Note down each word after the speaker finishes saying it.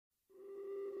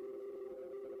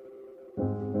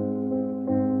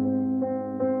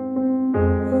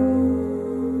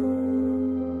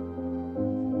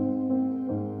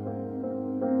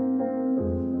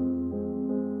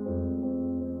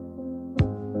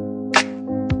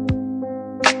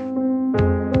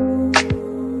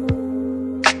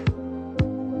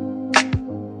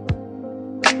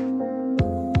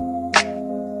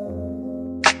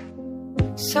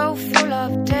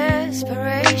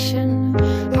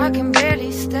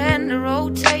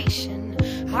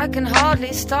I can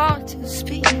hardly start to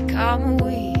speak, I'm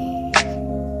weak.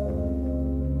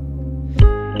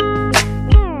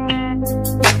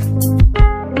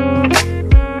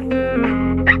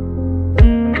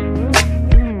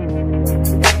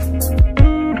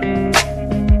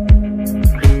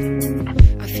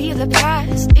 I feel the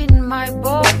past in my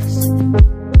bones.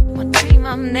 One dream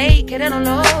I'm naked and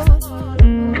alone.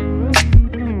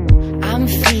 I'm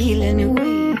feeling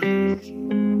weak.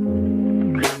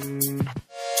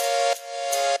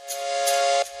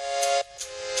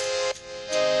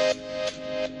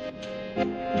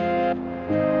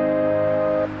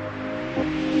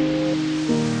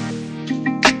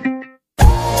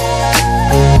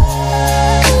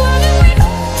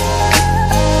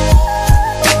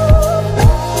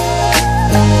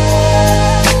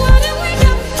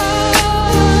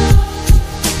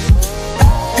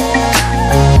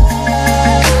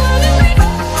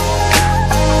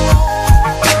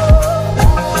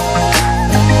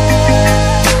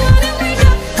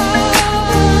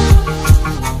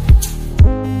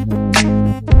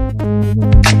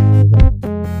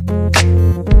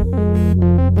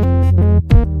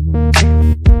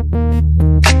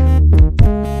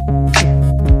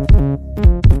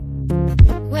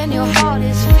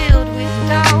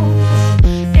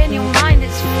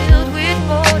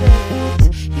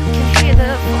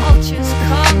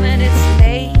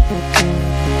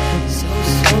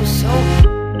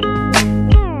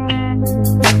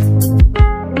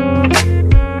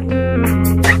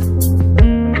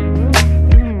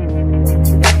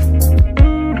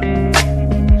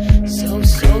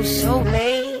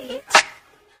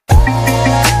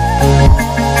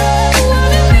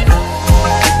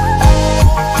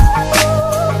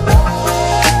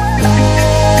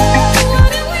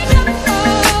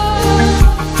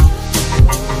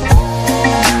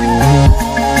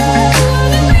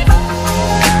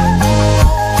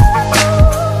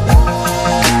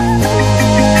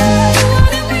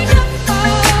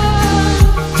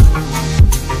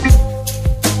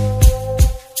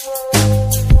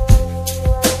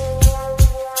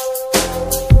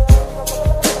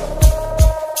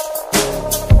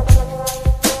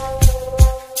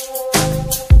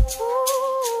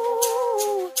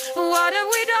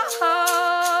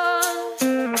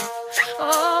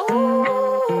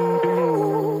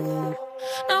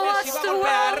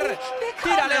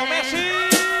 Tira Leo Messi.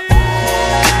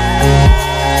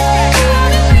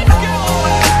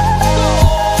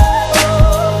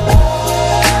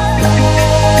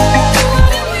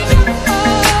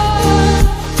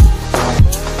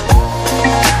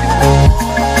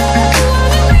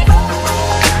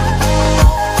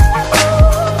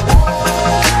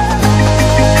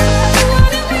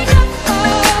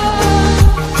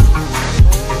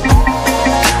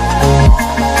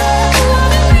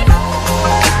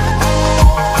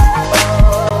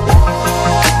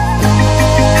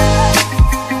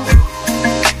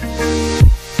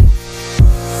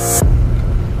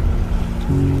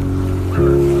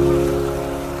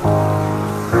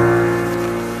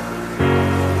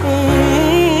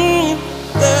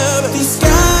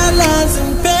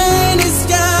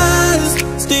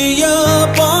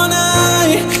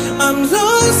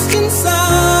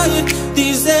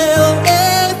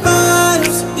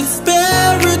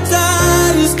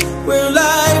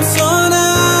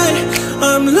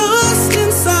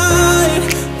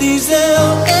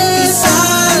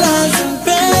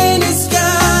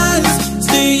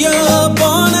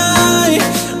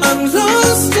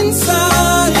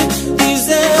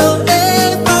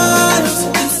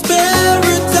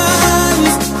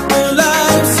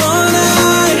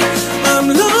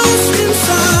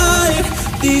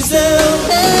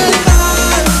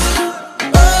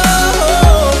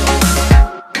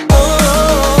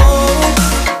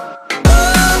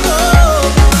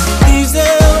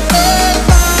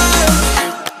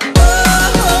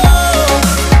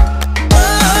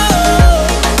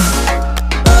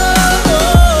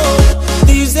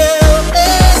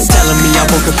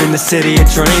 In the city of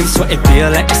dreams, what it feel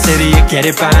like the city of get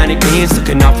it behind the beams.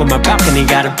 Looking off on my balcony,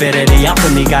 got a bit of the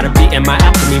alchemy, got a beat in my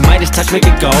alchemy, Midas touch make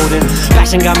it golden.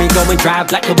 Fashion got me going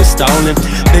drive like it was stolen.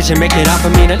 Vision make it out for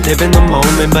me to live in the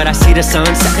moment, but I see the sun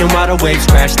setting while the waves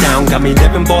crash down. Got me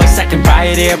living, boy, second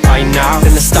right here, right now.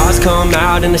 Then the stars come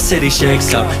out and the city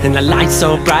shakes up, and the lights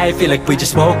so bright, feel like we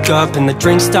just woke up. And the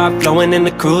drinks start flowing and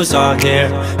the crew's all here.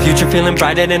 Future feeling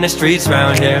brighter than the streets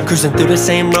round here. Cruising through the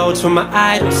same roads where my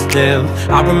idols live.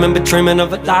 I remember dreaming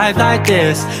of a life like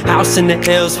this. House in the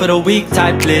hills for the weak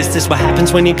type bliss. This what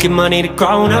happens when you give money to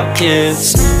grown-up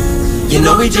kids. You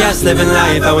know we just living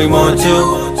life how we want to,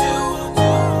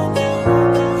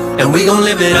 and we gon'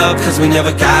 live it up cause we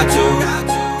never got to.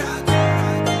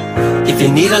 If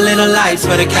you need a little light,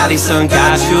 swear the Cali sun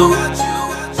got you.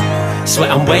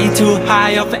 Swear I'm way too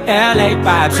high off of LA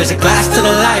vibes. There's a glass to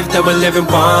the life that we're living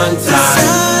one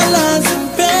time.